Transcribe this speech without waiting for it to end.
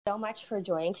So much for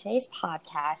joining today's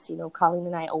podcast. Colleen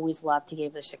and I always love to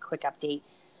give just a quick update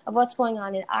of what's going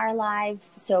on in our lives.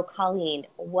 So, Colleen,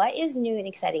 what is new and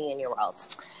exciting in your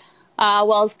world?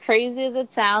 Well, as crazy as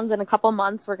it sounds, in a couple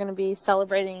months, we're going to be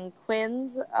celebrating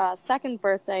Quinn's second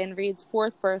birthday and Reed's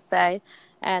fourth birthday.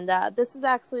 And this is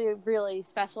actually really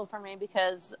special for me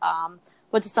because,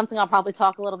 which is something I'll probably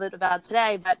talk a little bit about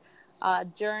today, but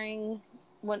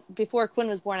before Quinn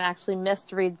was born, I actually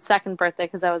missed Reed's second birthday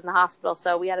because I was in the hospital.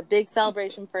 So we had a big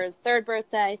celebration for his third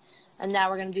birthday, and now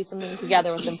we're going to do something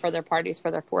together with them for their parties for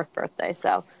their fourth birthday.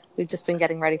 So we've just been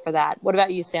getting ready for that. What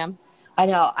about you, Sam? I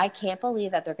know. I can't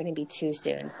believe that they're going to be too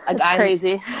soon. It's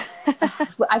crazy.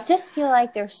 I just feel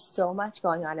like there's so much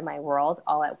going on in my world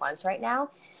all at once right now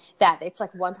that it's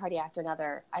like one party after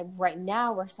another. Right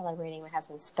now, we're celebrating my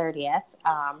husband's 30th.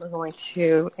 We're going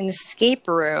to an escape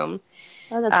room.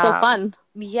 Oh, that's so fun.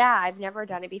 Yeah, I've never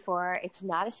done it before. It's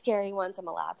not a scary one, so I'm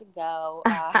allowed to go.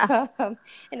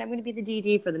 And I'm going to be the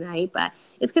DD for the night, but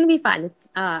it's going to be fun.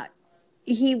 It's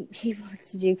He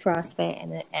wants to do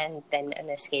CrossFit and then an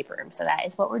escape room. So that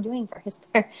is what we're doing for his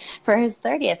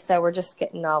 30th. So we're just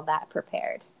getting all that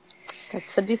prepared. That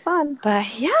should be fun.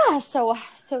 But yeah, so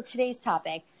today's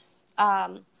topic,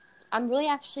 I'm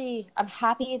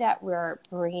happy that we're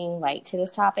bringing light to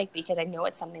this topic because I know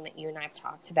it's something that you and I have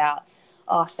talked about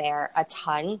off air a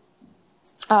ton.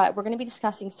 We're going to be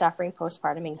discussing suffering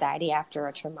postpartum anxiety after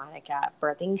a traumatic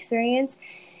birthing experience.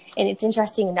 And it's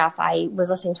interesting enough, I was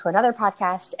listening to another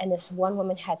podcast, and this one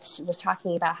woman was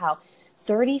talking about how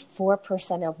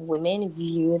 34% of women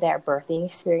view their birthing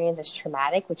experience as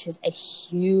traumatic, which is a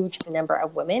huge number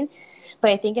of women.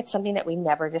 But I think it's something that we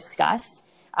never discuss.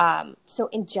 So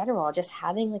in general, just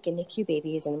having like a NICU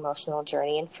baby is an emotional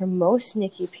journey. And for most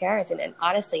NICU parents, and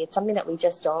honestly, it's something that we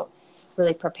just don't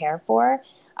really prepare for.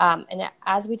 And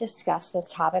as we discuss this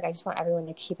topic, I just want everyone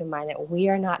to keep in mind that we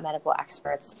are not medical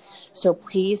experts. So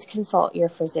please consult your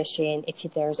physician if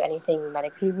there's anything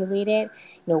medically related.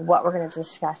 What we're going to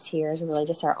discuss here is really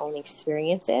just our own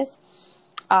experiences.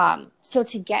 So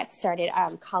to get started,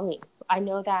 Colleen, I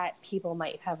know that people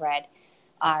might have read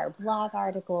our blog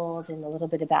articles and a little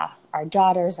bit about our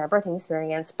daughters, our birthing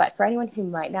experience. But for anyone who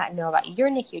might not know about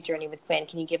your NICU journey with Quinn,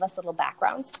 can you give us a little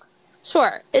background?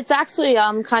 Sure. It's actually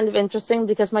kind of interesting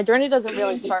because my journey doesn't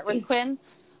really start with Quinn.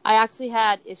 I actually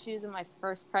had issues in my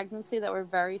first pregnancy that were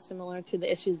very similar to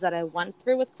the issues that I went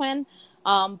through with Quinn.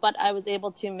 But I was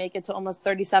able to make it to almost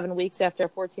 37 weeks after a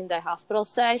 14-day hospital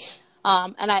stay.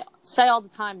 And I say all the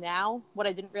time now, what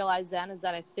I didn't realize then is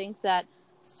that I think that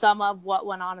some of what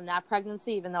went on in that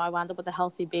pregnancy, even though I wound up with a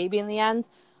healthy baby in the end,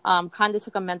 kind of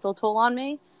took a mental toll on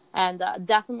me and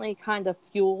definitely kind of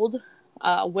fueled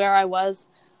where I was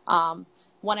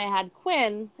when I had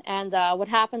Quinn. And what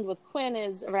happened with Quinn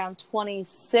is around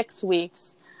 26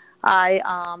 weeks, I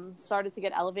started to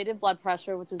get elevated blood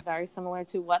pressure, which is very similar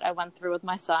to what I went through with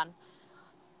my son.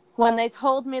 When they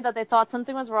told me that they thought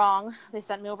something was wrong, they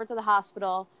sent me over to the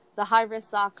hospital. The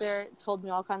high-risk doctor told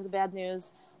me all kinds of bad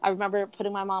news. I remember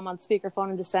putting my mom on speakerphone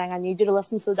and just saying, I need you to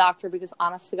listen to the doctor because,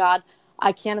 honest to God,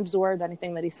 I can't absorb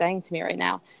anything that he's saying to me right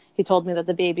now. He told me that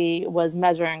the baby was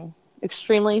measuring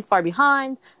extremely far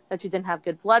behind, that she didn't have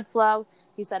good blood flow.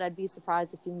 He said, I'd be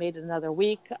surprised if you made it another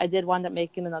week. I did wind up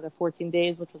making another 14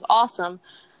 days, which was awesome.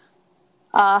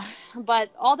 But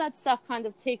all that stuff kind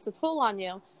of takes a toll on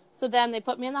you. So then they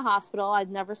put me in the hospital.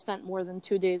 I'd never spent more than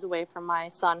 2 days away from my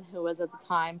son, who was at the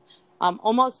time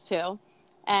almost 2.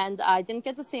 And I didn't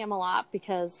get to see him a lot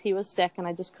because he was sick and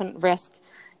I just couldn't risk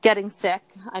getting sick.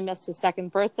 I missed his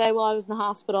second birthday while I was in the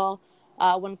hospital.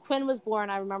 When Quinn was born,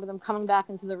 I remember them coming back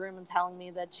into the room and telling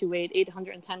me that she weighed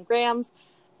 810 grams,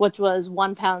 which was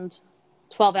 1 pound,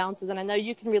 12 ounces. And I know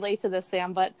you can relate to this,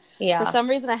 Sam, but for some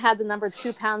reason I had the number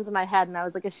 2 pounds in my head. And I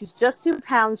was like, if she's just 2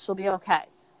 pounds, she'll be okay.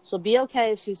 She'll be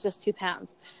okay if she's just 2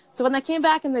 pounds. So when they came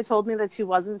back and they told me that she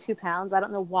wasn't 2 pounds, I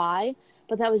don't know why,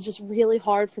 but that was just really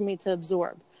hard for me to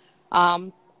absorb.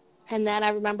 And then I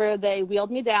remember they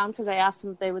wheeled me down because I asked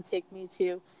them if they would take me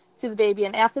to see the baby.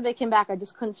 And after they came back, I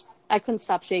couldn't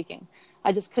stop shaking.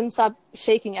 I just couldn't stop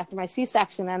shaking after my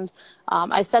C-section. And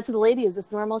I said to the lady, is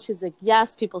this normal? She's like,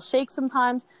 yes, people shake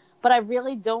sometimes. But I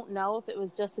really don't know if it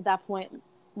was just at that point,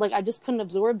 like I just couldn't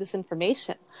absorb this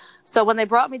information. So when they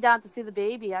brought me down to see the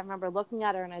baby, I remember looking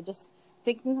at her and I just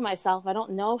thinking to myself, I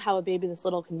don't know how a baby this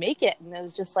little can make it. And it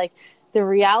was just like the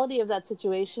reality of that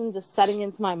situation just setting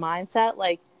into my mindset,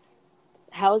 like,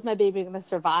 how is my baby going to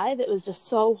survive? It was just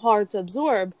so hard to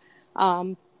absorb.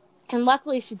 And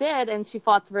luckily she did, and she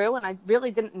fought through, and I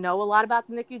really didn't know a lot about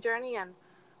the NICU journey. And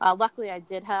luckily I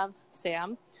did have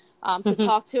Sam to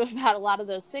talk to about a lot of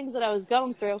those things that I was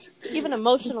going through, even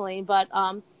emotionally. But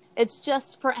it's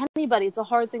just for anybody, it's a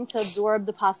hard thing to absorb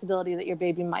the possibility that your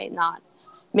baby might not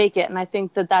make it. And I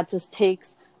think that just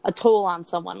takes a toll on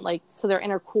someone, like to their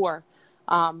inner core.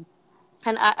 And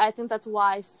I think that's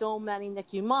why so many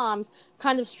NICU moms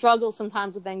kind of struggle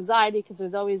sometimes with anxiety, because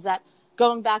there's always that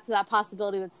going back to that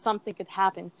possibility that something could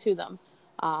happen to them.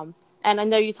 And I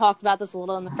know you talked about this a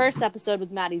little in the first episode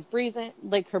with Maddie's breathing,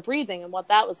 like her breathing and what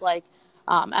that was like.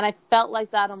 And I felt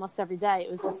like that almost every day.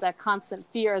 It was just that constant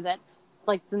fear that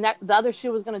like the other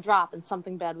shoe was going to drop and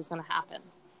something bad was going to happen.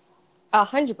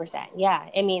 100%. Yeah.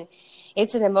 I mean,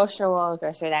 it's an emotional roller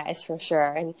coaster, that is for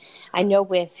sure. And I know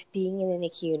with being in the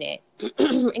NICU unit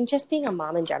and just being a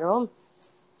mom in general,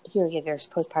 you know, there's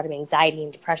postpartum anxiety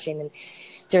and depression, and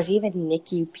there's even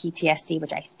NICU PTSD,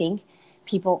 which I think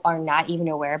people are not even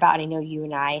aware about. And I know you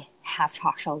and I have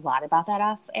talked a lot about that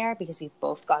off air because we've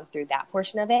both gone through that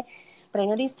portion of it. But I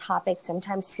know these topics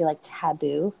sometimes feel like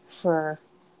taboo for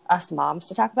us moms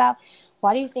to talk about.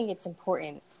 Why do you think it's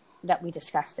important that we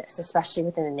discuss this, especially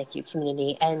within the NICU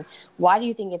community? And why do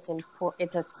you think it's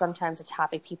important? It's sometimes a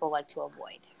topic people like to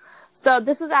avoid. So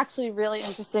this is actually really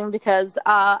interesting because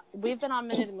we've been on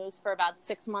Minute Moose for about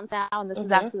 6 months now, and this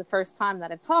is actually the first time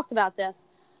that I've talked about this,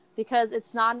 because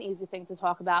it's not an easy thing to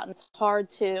talk about, and it's hard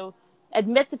to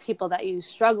admit to people that you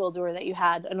struggled or that you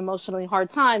had an emotionally hard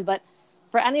time. But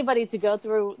for anybody to go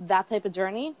through that type of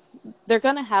journey, they're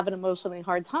going to have an emotionally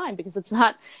hard time, because it's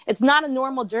not a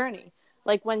normal journey.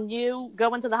 Like when you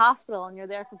go into the hospital and you're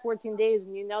there for 14 days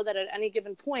and you know that at any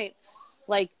given point,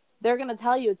 like they're going to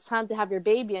tell you it's time to have your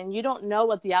baby and you don't know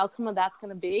what the outcome of that's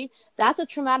going to be. That's a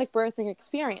traumatic birthing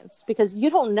experience, because you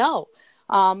don't know.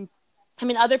 I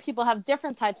mean, other people have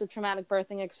different types of traumatic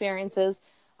birthing experiences.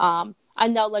 I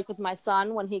know, like with my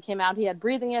son, when he came out, he had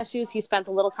breathing issues. He spent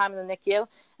a little time in the NICU.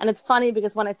 And it's funny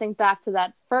because when I think back to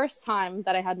that first time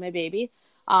that I had my baby,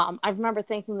 I remember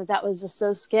thinking that was just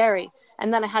so scary.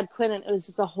 And then I had Quinn, and it was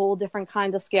just a whole different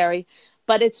kind of scary.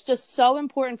 But it's just so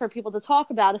important for people to talk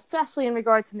about, especially in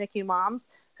regard to NICU moms,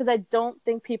 because I don't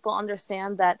think people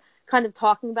understand that kind of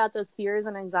talking about those fears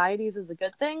and anxieties is a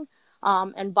good thing.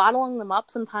 And bottling them up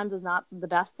sometimes is not the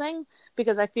best thing,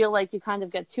 because I feel like you kind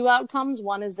of get two outcomes.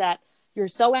 One is that you're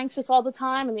so anxious all the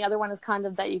time, and the other one is kind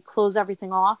of that you close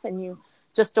everything off and you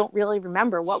just don't really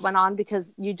remember what went on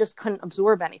because you just couldn't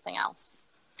absorb anything else.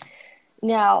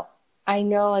 Now, I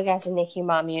know, like, as a NICU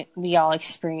mom, we all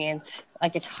experience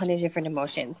like a ton of different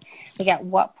emotions. Like, at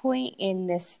what point in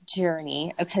this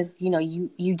journey, because you know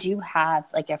you do have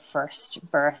like a first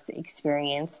birth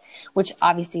experience, which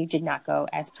obviously did not go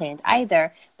as planned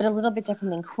either, but a little bit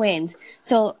different than Quinn's.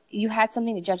 So you had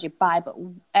something to judge it by, but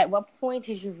at what point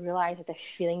did you realize that the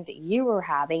feelings that you were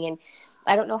having, and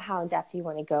I don't know how in depth you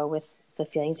want to go with the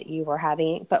feelings that you were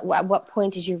having, but at what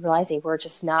point did you realize they were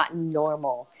just not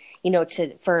normal, you know,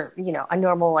 for a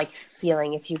normal like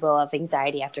feeling, if you will, of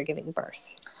anxiety after giving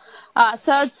birth?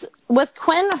 So it's with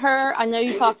Quinn, I know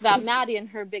you talked about Maddie, and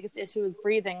her biggest issue was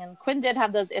breathing, and Quinn did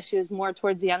have those issues more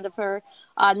towards the end of her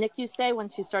NICU stay when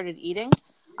she started eating.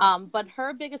 But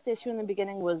her biggest issue in the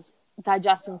beginning was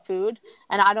digesting food,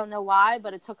 and I don't know why,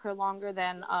 but it took her longer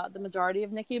than the majority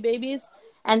of NICU babies.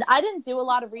 And I didn't do a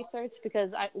lot of research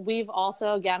because we've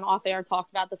also, again, off air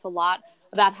talked about this a lot,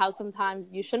 about how sometimes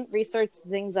you shouldn't research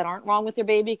things that aren't wrong with your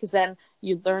baby, because then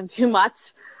you'd learn too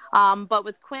much. But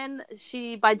with Quinn,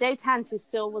 by day 10, she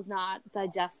still was not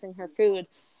digesting her food.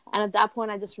 And at that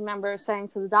point, I just remember saying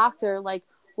to the doctor, like,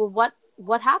 well,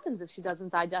 what happens if she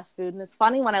doesn't digest food? And it's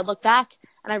funny when I look back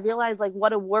and I realize like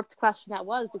what a warped question that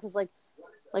was, because like,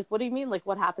 what do you mean? Like,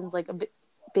 what happens? Like,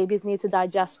 babies need to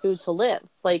digest food to live.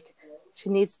 Like, she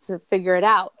needs to figure it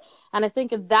out. And I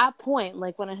think at that point,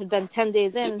 like when it had been 10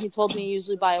 days in, and he told me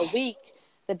usually by a week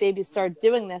that babies start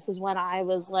doing this, is when I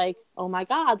was like, oh my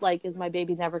God, like, is my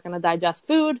baby never going to digest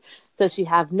food? Does she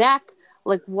have neck?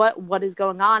 Like, what is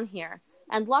going on here?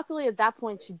 And luckily at that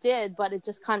point she did, but it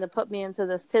just kind of put me into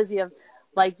this tizzy of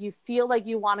like, you feel like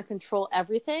you want to control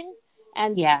everything,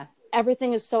 and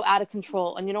everything is so out of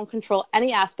control, and you don't control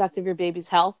any aspect of your baby's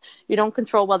health. You don't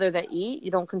control whether they eat.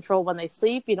 You don't control when they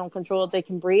sleep. You don't control if they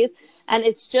can breathe. And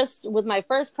it's just, with my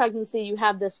first pregnancy, you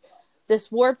have this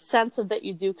warped sense of that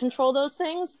you do control those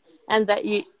things, and that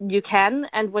you can.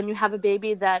 And when you have a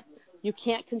baby that you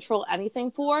can't control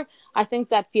anything for, I think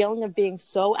that feeling of being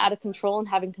so out of control and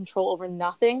having control over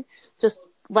nothing just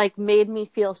like made me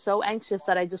feel so anxious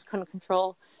that I just couldn't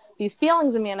control these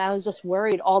feelings in me, and I was just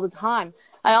worried all the time.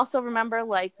 I also remember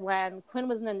like when Quinn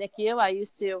was in the NICU, I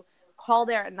used to call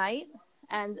there at night,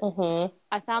 and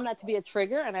I found that to be a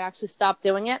trigger, and I actually stopped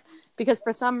doing it, because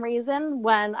for some reason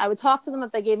when I would talk to them,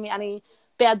 if they gave me any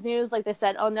bad news, like they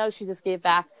said, oh no, she just gave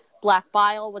back black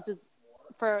bile, which is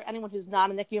for anyone who's not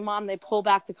a NICU mom, they pull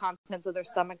back the contents of their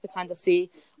stomach to kind of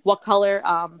see what color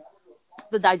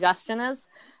the digestion is.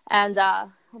 And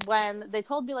when they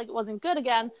told me like it wasn't good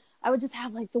again, I would just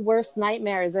have like the worst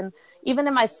nightmares. And even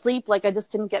in my sleep, like I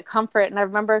just didn't get comfort. And I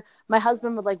remember my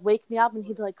husband would like wake me up and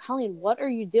he'd be like, Colleen, what are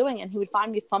you doing? And he would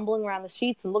find me fumbling around the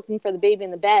sheets and looking for the baby in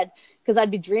the bed, because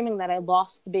I'd be dreaming that I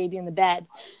lost the baby in the bed.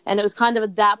 And it was kind of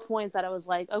at that point that I was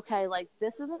like, okay, like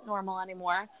this isn't normal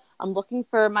anymore. I'm looking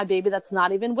for my baby that's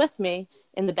not even with me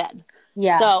in the bed.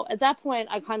 Yeah. So at that point,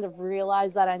 I kind of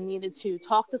realized that I needed to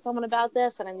talk to someone about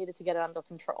this and I needed to get it under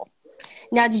control.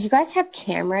 Now, did you guys have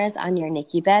cameras on your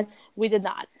NICU beds? We did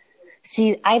not.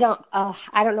 See, I don't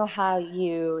know how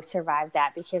you survived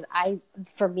that, because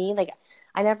for me, like,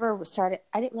 I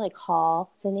didn't really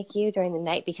call the NICU during the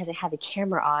night because I had the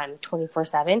camera on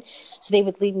 24/7. So they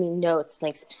would leave me notes,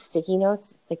 like sticky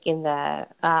notes, like in the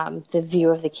view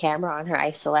of the camera on her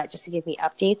isolette, just to give me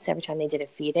updates every time they did a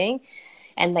feeding.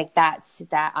 And like that,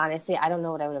 honestly, I don't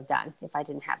know what I would have done if I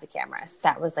didn't have the cameras.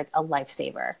 That was like a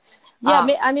lifesaver. Yeah,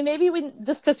 I mean, maybe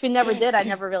just because we never did, I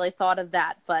never really thought of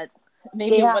that, but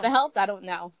maybe it would have helped. I don't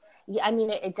know. Yeah, I mean,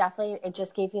 it definitely, it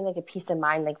just gave you like a peace of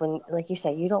mind. Like when, like you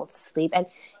said, you don't sleep and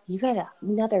you got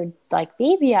another like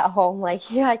baby at home.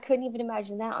 Like, yeah, I couldn't even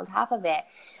imagine that on top of it.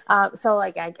 So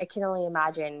like, I can only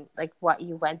imagine like what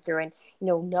you went through, and, you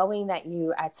know, knowing that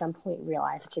you at some point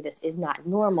realized, okay, this is not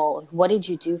normal. What did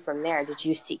you do from there? Did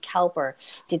you seek help, or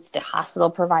did the hospital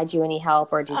provide you any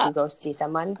help, or did you go see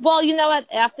someone? Well, you know what?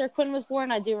 After Quinn was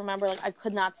born, I do remember like I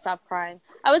could not stop crying.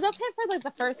 I was okay for like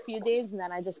the first few days, and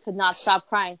then I just could not stop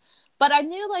crying. But I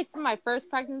knew, like, for my first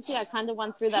pregnancy, I kind of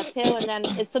went through that too, and then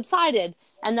it subsided.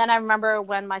 And then I remember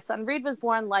when my son Reed was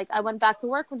born, like, I went back to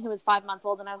work when he was 5 months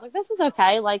old, and I was like, this is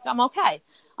okay. Like, I'm okay.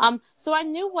 So I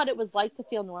knew what it was like to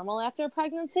feel normal after a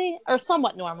pregnancy, or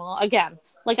somewhat normal. Again,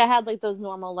 like, I had, like, those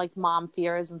normal, like, mom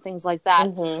fears and things like that.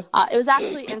 It was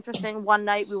actually interesting. One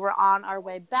night we were on our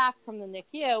way back from the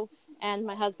NICU, and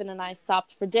my husband and I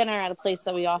stopped for dinner at a place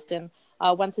that we often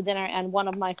went to dinner, and one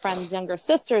of my friend's younger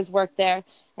sisters worked there,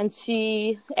 and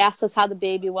she asked us how the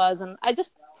baby was, and I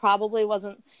just probably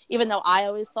wasn't, even though I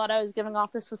always thought I was giving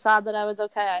off this facade that I was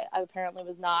okay, I apparently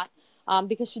was not,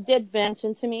 because she did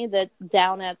mention to me that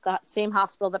down at the same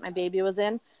hospital that my baby was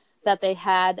in, that they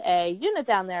had a unit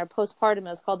down there, postpartum. It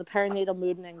was called the Perinatal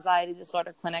Mood and Anxiety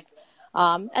Disorder Clinic,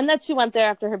 and that she went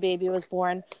there after her baby was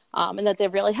born, and that they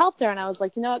really helped her. And I was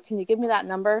like, you know what, can you give me that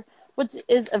number? Which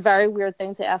is a very weird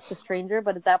thing to ask a stranger,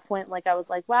 but at that point, like, I was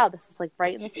like, wow, this is like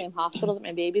right in the same hospital that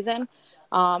my baby's in.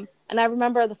 And I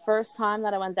remember the first time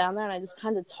that I went down there, and I just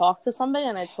kind of talked to somebody,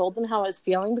 and I told them how I was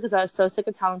feeling, because I was so sick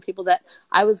of telling people that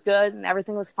I was good and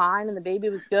everything was fine and the baby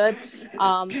was good.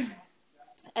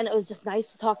 And it was just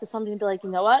nice to talk to somebody and be like, you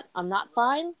know what, I'm not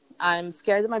fine. I'm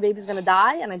scared that my baby's going to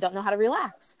die, and I don't know how to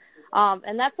relax.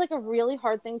 And that's like a really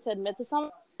hard thing to admit to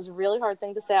someone. It was a really hard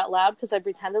thing to say out loud, because I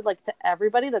pretended like to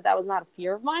everybody that was not a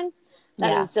fear of mine.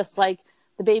 That It was just like,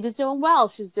 the baby's doing well.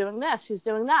 She's doing this. She's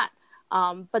doing that.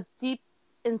 But deep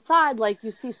inside, like,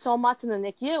 you see so much in the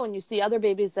NICU, and you see other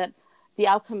babies that the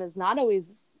outcome is not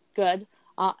always good.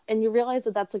 And you realize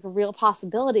that that's like a real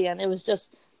possibility. And it was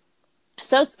just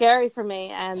so scary for me.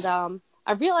 And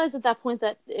I realized at that point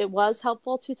that it was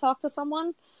helpful to talk to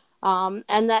someone,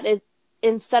 and that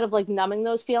instead of like numbing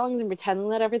those feelings and pretending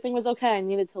that everything was okay, I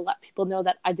needed to let people know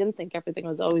that I didn't think everything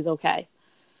was always okay.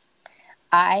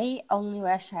 I only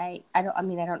wish I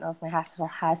don't know if my hospital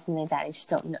has something like that. I just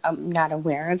don't, I'm not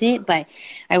aware of it, but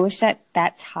I wish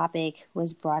that topic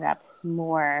was brought up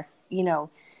more, you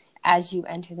know, as you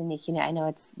enter the NICU. I know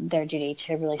it's their duty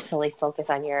to really solely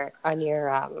focus on your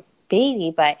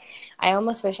baby, but I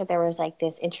almost wish that there was like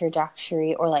this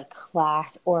introductory or like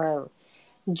class or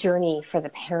journey for the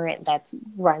parent that's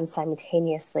run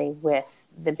simultaneously with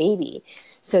the baby,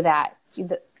 so that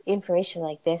the information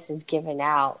like this is given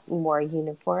out more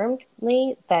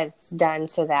uniformly. That's done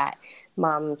so that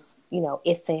moms, you know,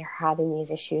 if they're having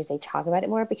these issues, they talk about it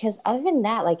more. Because other than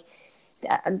that, like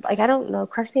I don't know,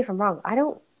 correct me if I'm wrong, I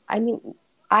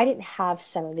didn't have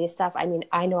some of this stuff. I mean,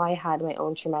 I know I had my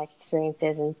own traumatic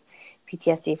experiences and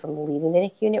PTSD from leaving the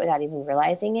NICU unit without even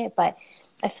realizing it, but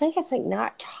I feel like it's like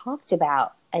not talked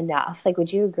about enough. Like,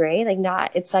 would you agree? Like,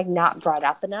 it's like not brought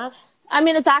up enough. I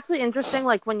mean, it's actually interesting,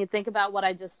 like, when you think about what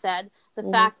I just said, the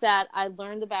fact that I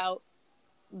learned about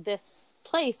this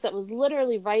place that was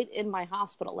literally right in my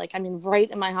hospital. Like, I mean, right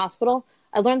in my hospital.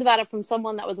 I learned about it from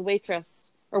someone that was a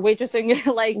waitress or waitressing,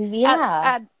 like,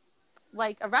 at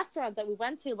like a restaurant that we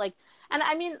went to. Like, and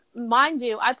I mean, mind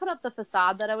you, I put up the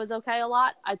facade that I was okay a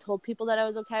lot. I told people that I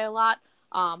was okay a lot.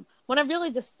 when I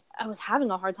really I was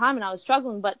having a hard time and I was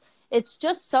struggling. But it's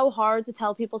just so hard to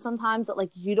tell people sometimes that,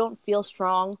 like, you don't feel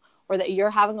strong, or that you're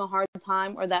having a hard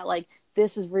time, or that, like,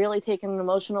 this is really taking an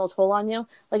emotional toll on you.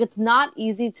 Like, it's not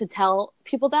easy to tell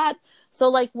people that. So,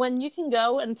 like, when you can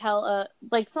go and tell,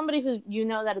 like, somebody who you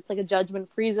know that it's, like, a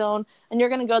judgment-free zone, and you're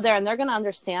going to go there and they're going to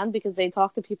understand because they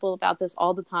talk to people about this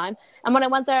all the time. And when I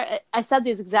went there, I said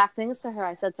these exact things to her.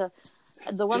 I said to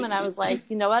the woman, I was like,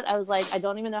 you know what? I was like, I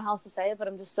don't even know how else to say it, but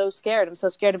I'm just so scared. I'm so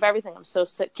scared of everything. I'm so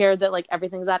scared that, like,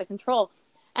 everything's out of control.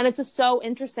 And it's just so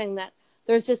interesting that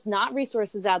there's just not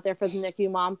resources out there for the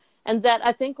NICU mom. And that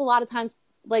I think a lot of times,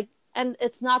 like, and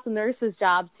it's not the nurse's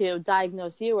job to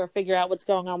diagnose you or figure out what's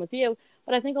going on with you.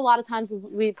 But I think a lot of times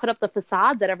we put up the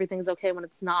facade that everything's okay when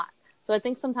it's not. So I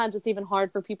think sometimes it's even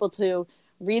hard for people to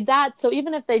read that. So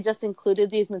even if they just included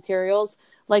these materials,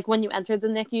 like when you enter the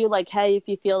NICU, like, hey, if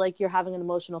you feel like you're having an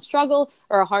emotional struggle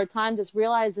or a hard time, just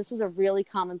realize this is a really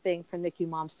common thing for NICU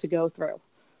moms to go through.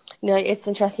 You know, it's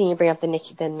interesting you bring up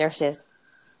the nurses,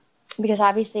 because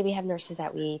obviously we have nurses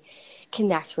that we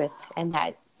connect with and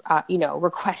that, you know,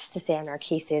 request to stay on our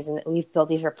cases, and that we've built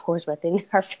these rapports with and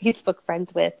our Facebook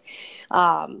friends with.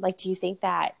 Like, do you think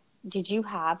that, did you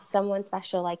have someone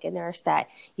special, like a nurse, that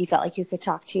you felt like you could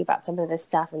talk to about some of this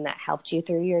stuff and that helped you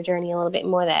through your journey a little bit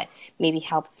more, that maybe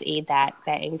helped aid that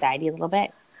anxiety a little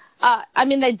bit? I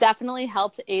mean, they definitely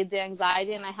helped aid the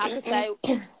anxiety. And I have to say,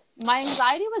 my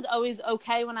anxiety was always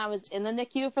okay when I was in the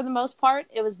NICU for the most part.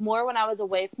 It was more when I was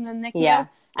away from the NICU. Yeah.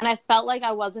 And I felt like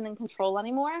I wasn't in control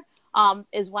anymore,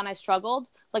 is when I struggled.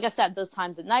 Like I said, those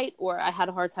times at night, or I had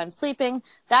a hard time sleeping.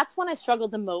 That's when I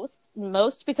struggled the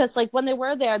most, because, like, when they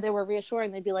were there, they were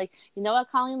reassuring. They'd be like, you know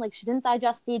what, Colleen, like, she didn't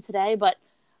digest food today, but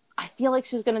I feel like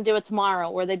she's going to do it tomorrow.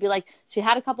 Or they'd be like, she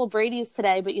had a couple Brady's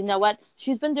today, but you know what?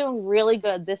 She's been doing really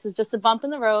good. This is just a bump in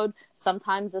the road.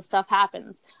 Sometimes this stuff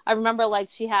happens. I remember,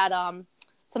 like, she had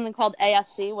something called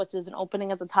ASD, which is an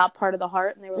opening at the top part of the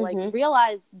heart. And they were like,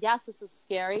 realize, yes, this is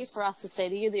scary for us to say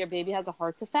to you that your baby has a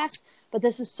heart defect, but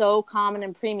this is so common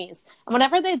in preemies. And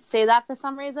whenever they'd say that, for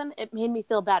some reason, it made me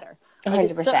feel better. Like,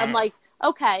 100%. I'm like,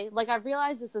 okay, like, I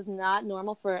realized this is not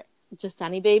normal for just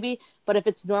any baby, but if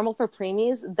it's normal for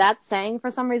preemies, that saying for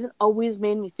some reason always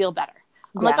made me feel better.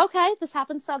 I'm like, okay, this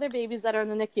happens to other babies that are in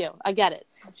the NICU. I get it.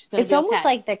 It's almost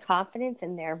like the confidence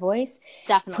in their voice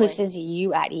definitely pushes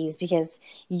you at ease, because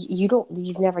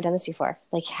you've never done this before.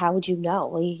 Like, how would you know?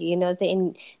 Well, you know,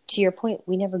 and to your point,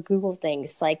 we never Googled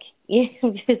things. Like, you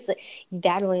know, because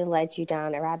that only led you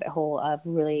down a rabbit hole of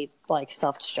really, like,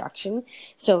 self-destruction.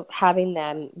 So having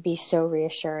them be so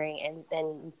reassuring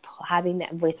and having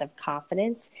that voice of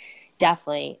confidence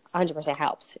definitely 100%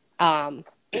 helps.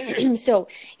 So,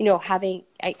 you know,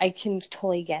 I can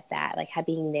totally get that, like,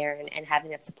 being there and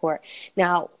having that support.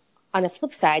 Now, on the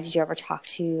flip side, did you ever talk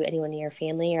to anyone in your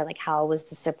family, or, like, how was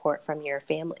the support from your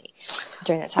family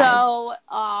during that time?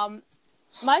 So,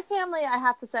 my family, I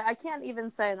have to say, I can't even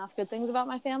say enough good things about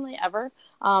my family ever,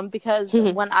 because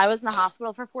when I was in the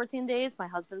hospital for 14 days, my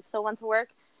husband still went to work.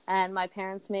 And my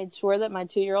parents made sure that my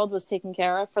 2-year-old was taken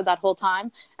care of for that whole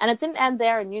time. And it didn't end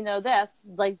there. And you know this,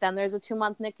 like, then there's a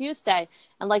 2-month NICU stay.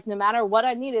 And, like, no matter what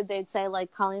I needed, they'd say,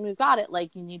 like, Colleen, we've got it.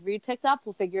 Like, you need Reed picked up,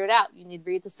 we'll figure it out. You need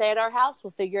Reed to stay at our house,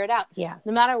 we'll figure it out. Yeah.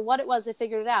 No matter what it was, they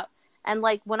figured it out. And,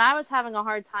 like, when I was having a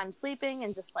hard time sleeping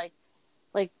and just, like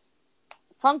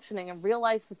functioning in real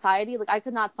life society, like, I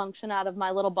could not function out of my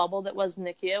little bubble that was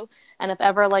NICU. And if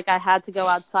ever, like, I had to go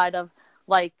outside of,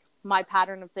 like, my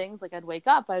pattern of things, like, I'd wake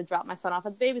up, I would drop my son off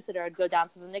at the babysitter, I'd go down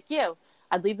to the NICU,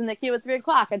 I'd leave the NICU at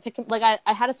 3:00, I'd pick him, like,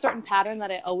 I had a certain pattern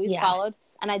that I always followed,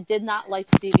 and I did not like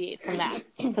to deviate from that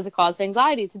because it caused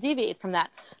anxiety to deviate from that.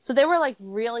 So they were, like,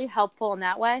 really helpful in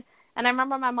that way. And I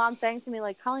remember my mom saying to me,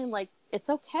 like, Colleen, like,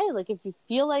 it's okay, like, if you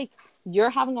feel like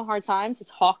you're having a hard time, to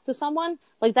talk to someone,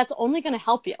 like, that's only going to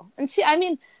help you.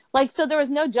 And like, so there was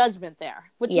no judgment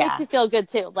there, which makes you feel good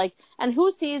too. Like, and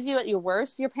who sees you at your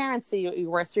worst? Your parents see you at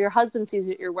your worst, or your husband sees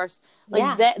you at your worst.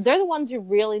 Like, they're the ones who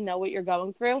really know what you're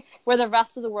going through, where the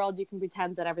rest of the world, you can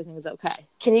pretend that everything is okay.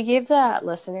 Can you give the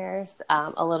listeners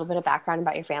a little bit of background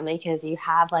about your family? Because you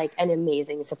have, like, an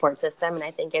amazing support system, and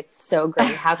I think it's so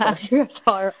great how close you guys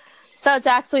are. So it's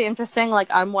actually interesting. Like,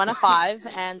 I'm one of 5,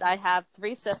 and I have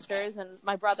 3 sisters, and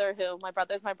my brother's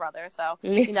my brother. So,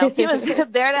 you know, he was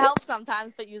there to help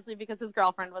sometimes, but usually because his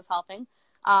girlfriend was helping.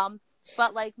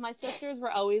 But, like, my sisters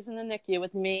were always in the NICU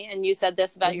with me, and you said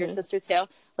this about your sister too.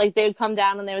 Like, they would come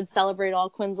down and they would celebrate all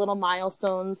Quinn's little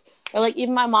milestones. Or, like,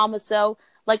 even my mom was so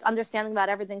like understanding about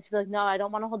everything. She'd be like, no, I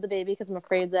don't want to hold the baby because I'm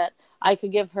afraid that I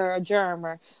could give her a germ,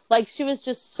 or like she was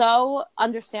just so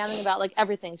understanding about like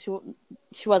everything.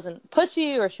 She wasn't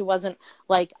pushy, or she wasn't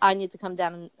like, I need to come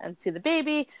down and see the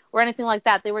baby or anything like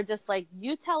that. They were just like,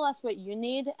 you tell us what you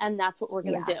need and that's what we're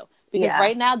going to do. Because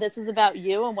right now this is about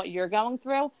you and what you're going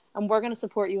through, and we're going to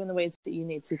support you in the ways that you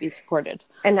need to be supported.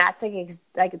 And that's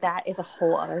like that is a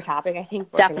whole other topic. I think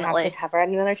we're going to have to cover at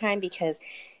another time, because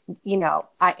you know,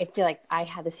 I feel like I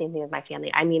had the same thing with my family.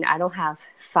 I mean, I don't have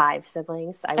 5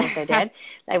 siblings. I wish I did.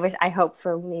 I hope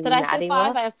for maybe Did I say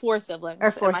 5? I have 4 siblings.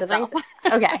 Or 4 siblings.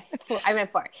 Okay. I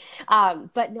meant 4.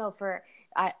 But no,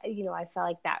 I felt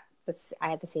like I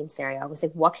had the same scenario. I was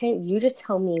like, you just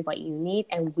tell me what you need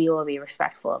and we will be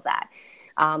respectful of that.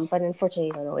 But unfortunately,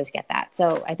 you don't always get that.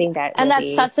 So I think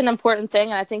that's such an important thing.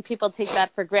 And I think people take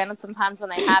that for granted sometimes when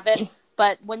they have it.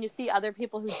 But when you see other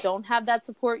people who don't have that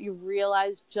support, you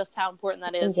realize just how important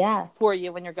that is for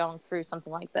you when you're going through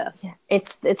something like this. Yeah.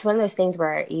 It's one of those things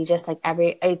where you just like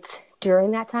it's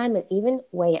during that time and even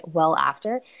well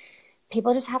after,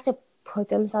 people just have to put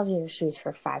themselves in your shoes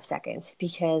for 5 seconds,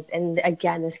 because, and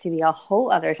again, this could be a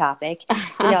whole other topic,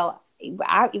 you know,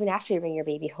 even after you bring your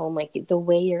baby home, like the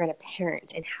way you're going to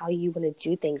parent and how you want to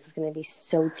do things is going to be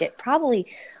probably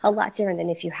a lot different than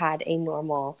if you had a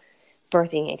normal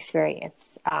birthing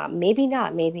experience. Maybe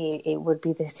not. Maybe it would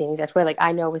be the same exact way. Like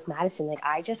I know with Madison, like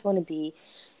I just want to be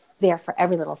there for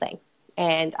every little thing.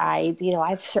 And I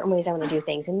have certain ways I want to do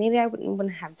things, and maybe I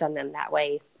wouldn't have done them that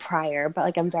way prior, but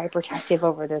like I'm very protective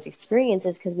over those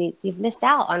experiences because we've missed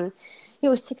out on,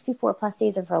 64 plus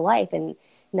days of her life, and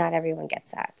not everyone gets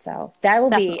that. So that will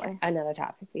be another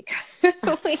topic.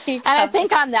 And I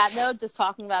think on that note, just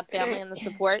talking about family and the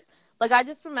support, like I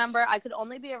just remember I could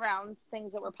only be around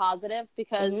things that were positive,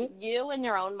 because you in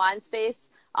your own mind space,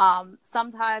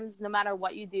 sometimes no matter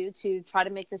what you do to try to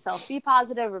make yourself be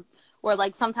positive, or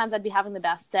like sometimes I'd be having the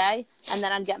best day and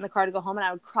then I'd get in the car to go home and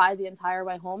I would cry the entire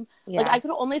way home. Yeah. Like I could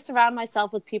only surround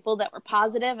myself with people that were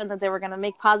positive and that they were going to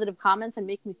make positive comments and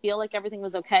make me feel like everything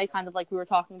was okay, kind of like we were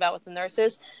talking about with the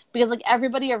nurses, because like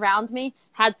everybody around me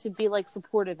had to be like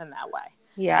supportive in that way.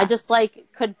 Yeah. I just like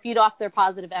could feed off their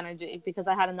positive energy because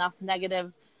I had enough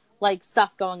negative like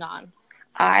stuff going on.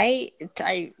 I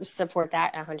support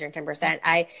that 110%.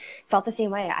 I felt the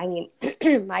same way. I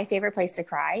mean, my favorite place to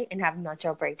cry and have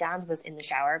mental breakdowns was in the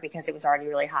shower, because it was already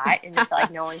really hot and I felt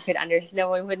like no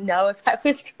one would know if I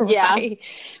was crying. Yeah.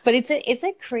 But it's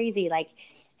a crazy, like,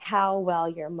 how well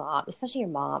your mom, especially your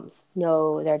moms,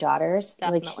 know their daughters.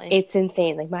 Definitely. Like, it's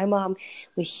insane. Like my mom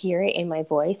would hear it in my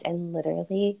voice and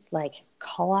literally like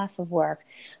call off of work,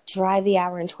 drive the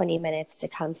hour and 20 minutes to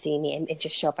come see me and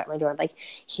just show up at my door. I'm like,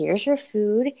 here's your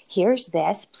food. Here's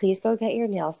this. Please go get your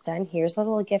nails done. Here's a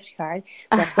little gift card.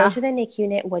 Let's go to the NIC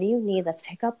unit. What do you need? Let's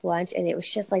pick up lunch. And it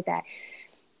was just like that,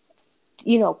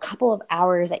 couple of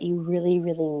hours that you really,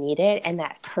 really needed, and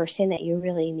that person that you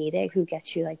really needed who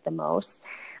gets you like the most.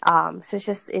 So it's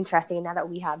just interesting. And now that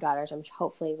we have daughters,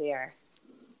 hopefully they're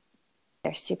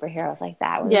superheroes like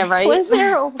that. When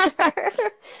they're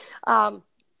older.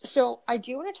 So I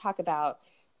do want to talk about,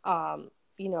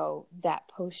 that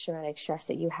post-traumatic stress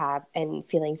that you have and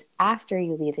feelings after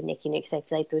you leave the NIC unit, because I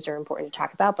feel like those are important to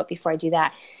talk about. But before I do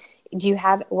that,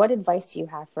 what advice do you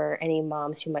have for any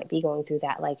moms who might be going through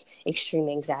that like extreme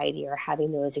anxiety or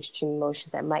having those extreme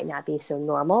emotions that might not be so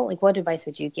normal? Like what advice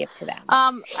would you give to them?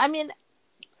 I mean,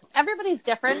 everybody's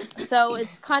different, so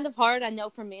it's kind of hard. I know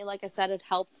for me, like I said, it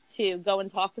helped to go and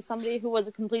talk to somebody who was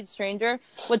a complete stranger,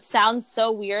 which sounds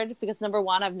so weird because number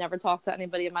one, I've never talked to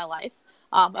anybody in my life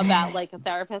about like a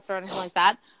therapist or anything like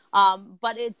that.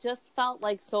 But it just felt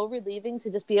like so relieving to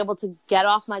just be able to get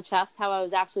off my chest how I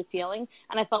was actually feeling.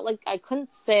 And I felt like I couldn't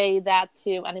say that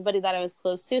to anybody that I was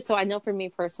close to. So I know for me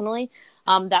personally,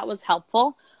 that was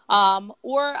helpful.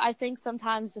 Or I think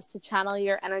sometimes just to channel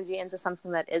your energy into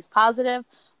something that is positive,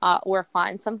 or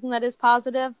find something that is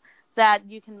positive, that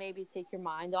you can maybe take your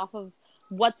mind off of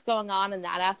what's going on in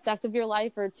that aspect of your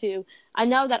life. Or I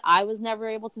know that I was never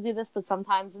able to do this, but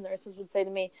sometimes the nurses would say to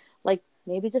me, like,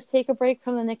 maybe just take a break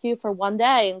from the NICU for one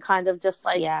day and kind of just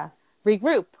like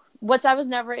regroup, which I was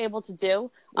never able to do.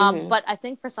 But I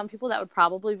think for some people that would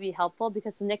probably be helpful,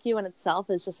 because the NICU in itself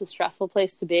is just a stressful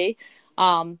place to be.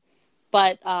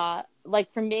 But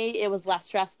like for me, it was less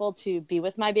stressful to be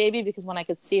with my baby, because when I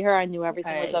could see her, I knew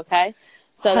everything was okay.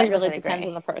 So that really depends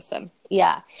on the person.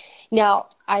 Yeah. Now,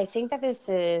 I think that this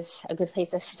is a good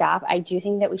place to stop. I do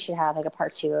think that we should have like a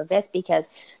part 2 of this, because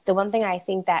the one thing I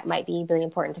think that might be really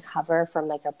important to cover from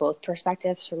like our both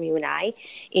perspectives, from you and I,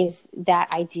 is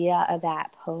that idea of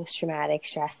that post-traumatic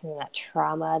stress and that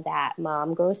trauma that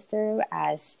mom goes through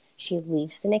as she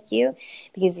leaves the NICU,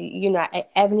 because you're not,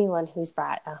 everyone who's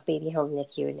brought a baby home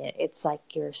NICU, and it's like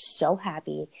you're so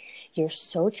happy, you're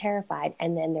so terrified,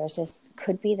 and then there's just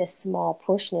could be this small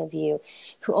portion of you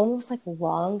who almost like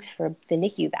longs for the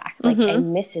NICU back, like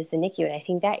and misses the NICU. And I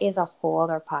think that is a whole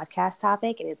other podcast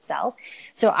topic in itself.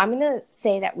 So I'm gonna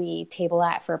say that we table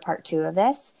that for part 2 of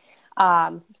this.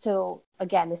 So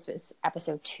again, this was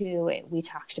episode 2. We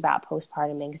talked about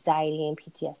postpartum anxiety and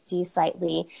PTSD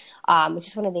slightly. I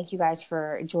just want to thank you guys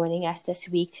for joining us this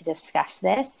week to discuss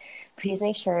this. Please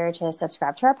make sure to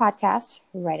subscribe to our podcast,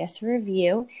 write us a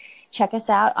review. Check us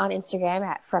out on Instagram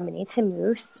at From Minnie to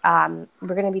Moose. We're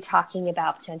going to be talking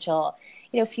about potential,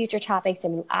 future topics,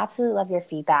 and we absolutely love your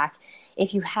feedback.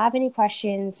 If you have any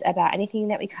questions about anything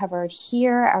that we covered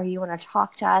here, or you want to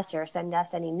talk to us or send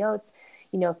us any notes,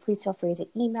 please feel free to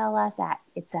email us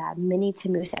it's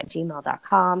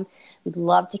minnietomoose@gmail.com. We'd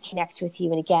love to connect with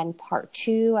you. And again, part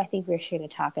 2, I think we're going to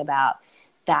talk about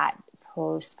that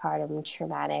postpartum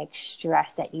traumatic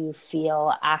stress that you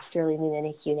feel after leaving the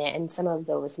NICU unit and some of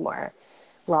those more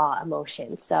raw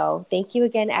emotions. So thank you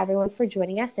again, everyone, for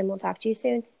joining us, and we'll talk to you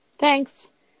soon. Thanks.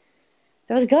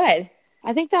 That was good.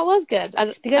 I think that was good.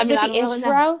 Because with the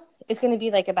intro, it's going to be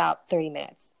like about 30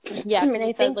 minutes. Yeah, and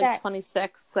I think like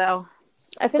 26, so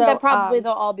I think that probably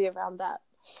they'll all be around that.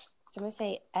 So I'm going to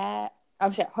say,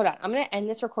 hold on. I'm going to end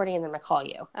this recording and then I'm going to call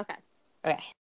you. Okay. Okay.